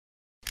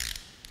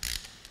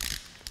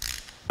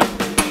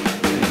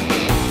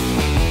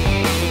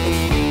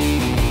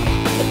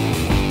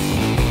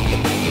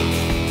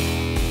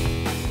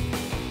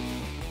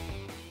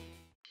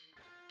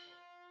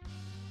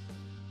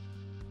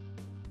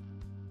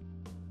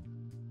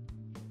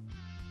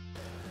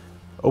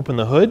Open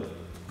the hood.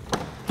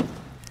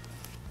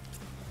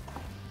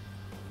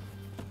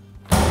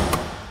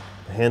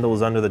 The handle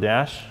is under the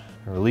dash.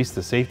 Release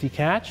the safety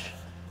catch.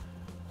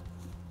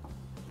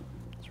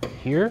 It's right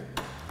here.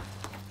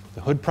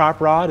 The hood prop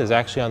rod is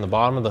actually on the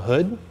bottom of the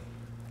hood.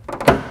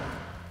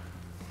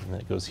 And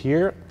it goes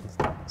here,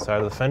 side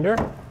of the fender.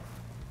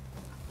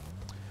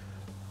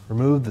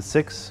 Remove the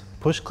 6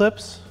 push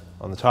clips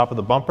on the top of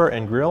the bumper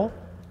and grille.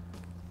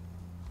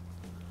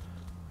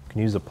 You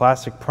can use a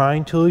plastic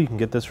prying tool. You can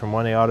get this from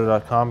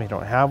oneaauto.com if you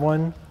don't have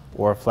one,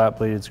 or a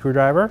flat-bladed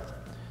screwdriver.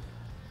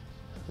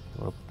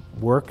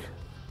 Work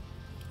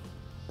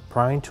the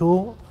prying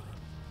tool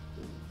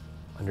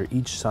under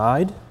each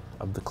side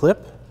of the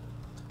clip.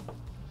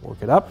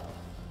 Work it up.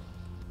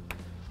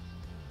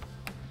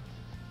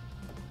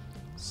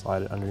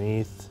 Slide it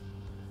underneath.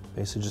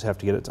 Basically just have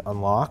to get it to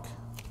unlock.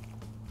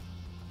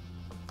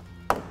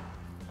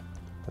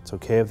 That's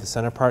okay if the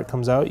center part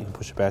comes out, you can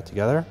push it back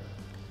together.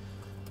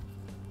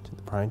 Take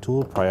the prying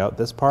tool, pry out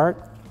this part.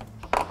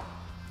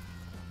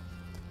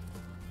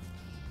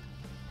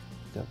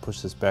 Gotta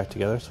push this back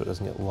together so it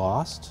doesn't get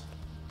lost.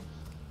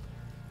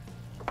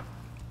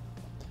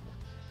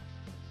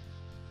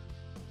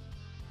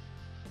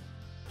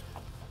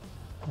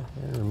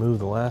 And remove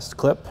the last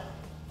clip.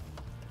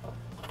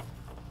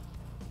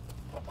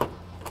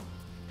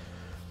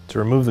 To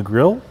remove the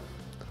grille,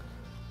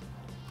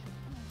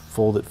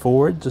 fold it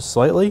forward just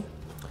slightly.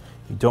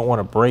 You don't want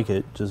to break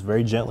it, just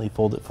very gently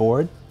fold it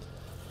forward.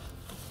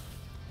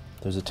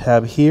 There's a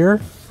tab here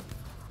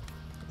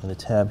and a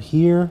tab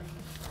here.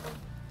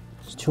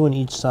 There's 2 on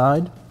each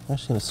side. I'm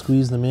actually going to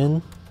squeeze them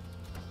in,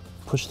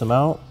 push them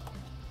out.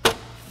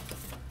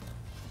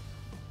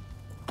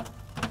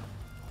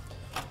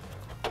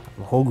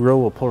 The whole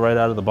grille will pull right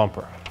out of the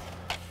bumper.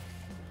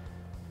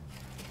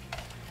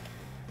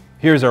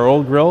 Here's our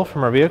old grille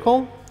from our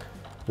vehicle.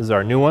 This is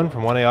our new one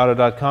from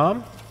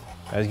oneaauto.com.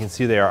 As you can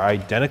see, they are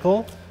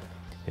identical.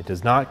 It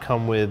does not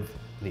come with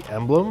the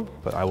emblem,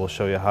 but I will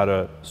show you how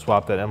to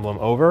swap that emblem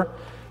over.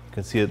 You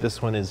can see that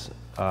this one is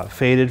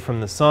faded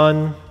from the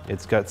sun.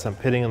 It's got some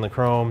pitting in the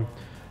chrome.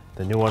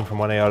 The new one from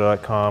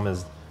oneaauto.com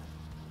is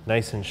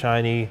nice and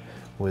shiny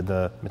with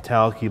the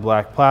metallic-y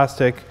black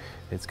plastic.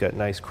 It's got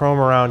nice chrome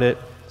around it,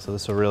 so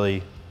this will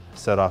really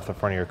set off the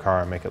front of your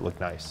car and make it look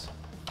nice.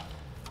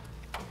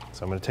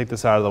 So I'm going to take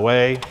this out of the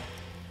way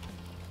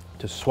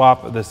to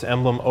swap this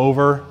emblem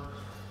over.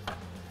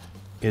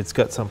 It's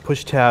got some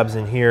push tabs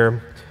in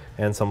here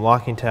and some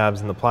locking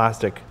tabs in the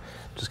plastic.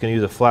 Just going to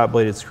use a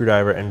flat-bladed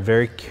screwdriver and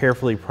very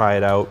carefully pry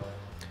it out.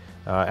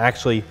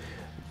 Actually,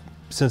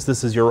 since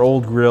this is your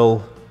old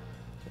grille,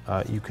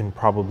 you can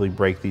probably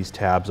break these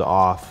tabs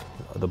off,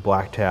 the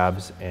black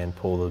tabs, and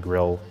pull the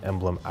grille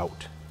emblem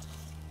out.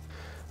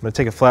 I'm going to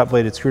take a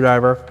flat-bladed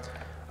screwdriver.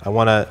 I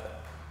want to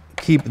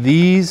keep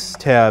these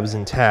tabs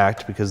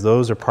intact because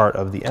those are part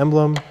of the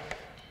emblem,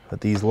 but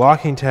these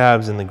locking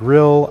tabs in the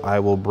grille, I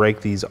will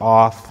break these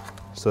off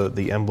so that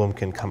the emblem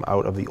can come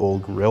out of the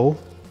old grille.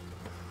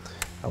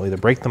 I'll either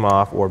break them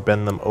off or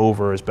bend them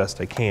over as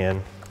best I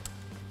can.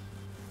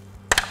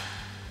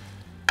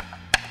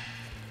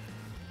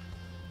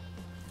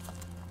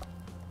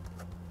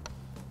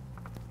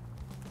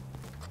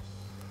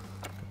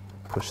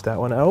 Push that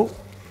one out.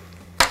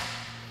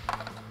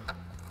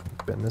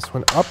 Bend this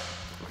one up.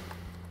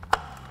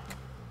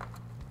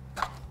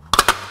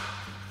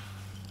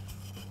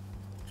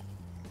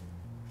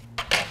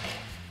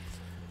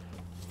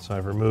 So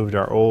I've removed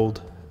our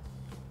old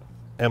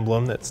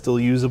emblem that's still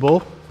usable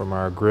from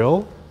our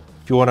grille.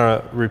 If you want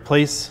to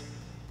replace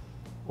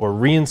or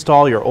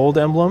reinstall your old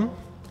emblem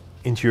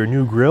into your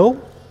new grille,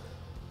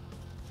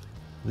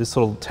 this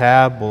little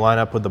tab will line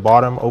up with the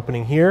bottom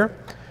opening here.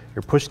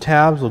 Your push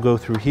tabs will go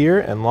through here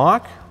and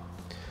lock,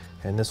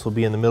 and this will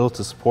be in the middle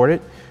to support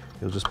it.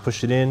 You'll just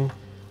push it in,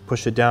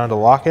 push it down to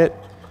lock it.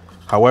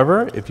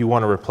 However, if you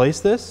want to replace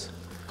this,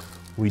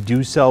 we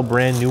do sell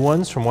brand new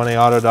ones from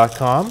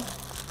oneaauto.com.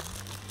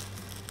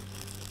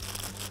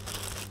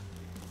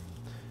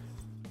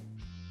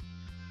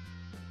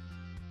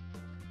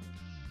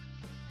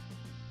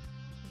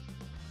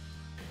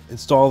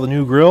 Install the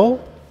new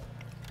grille,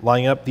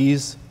 lining up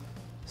these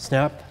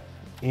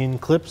snap-in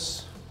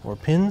clips or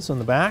pins on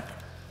the back.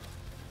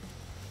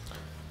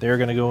 They're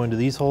going to go into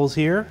these holes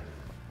here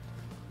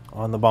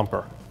on the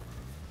bumper.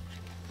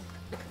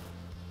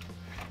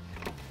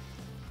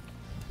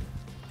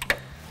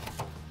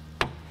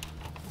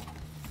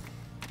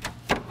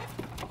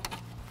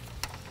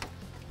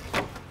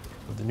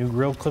 With the new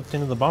grille clipped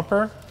into the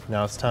bumper,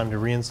 now it's time to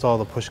reinstall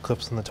the push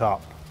clips on the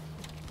top.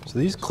 So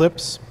these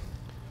clips,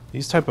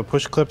 these type of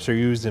push clips are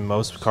used in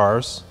most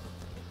cars,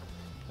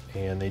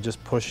 and they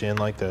just push in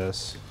like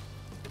this.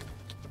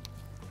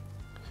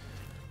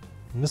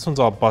 And this one's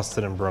all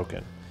busted and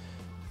broken.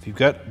 If you've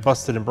got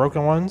busted and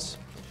broken ones,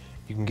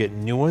 you can get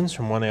new ones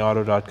from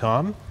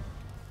oneaauto.com.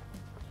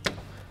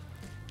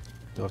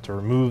 You'll have to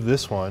remove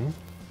this one.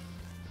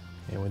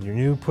 And with your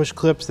new push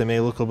clips, they may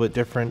look a little bit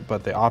different,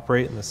 but they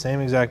operate in the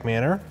same exact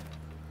manner.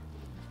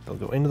 They'll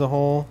go into the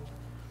hole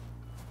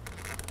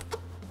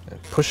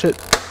and push it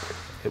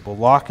It will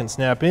lock and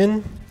snap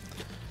in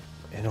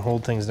and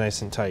hold things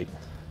nice and tight.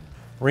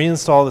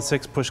 Reinstall the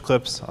 6 push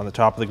clips on the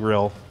top of the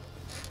grille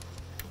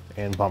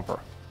and bumper.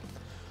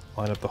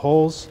 Line up the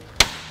holes,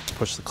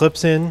 push the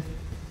clips in.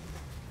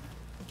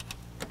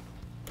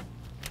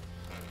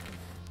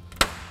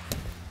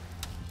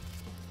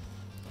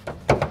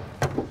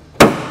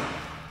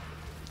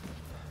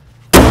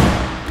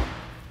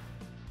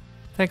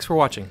 Thanks for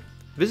watching.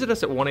 Visit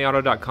us at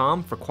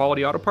oneauto.com for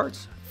quality auto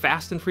parts,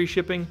 fast and free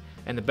shipping,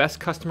 and the best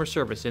customer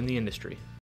service in the industry.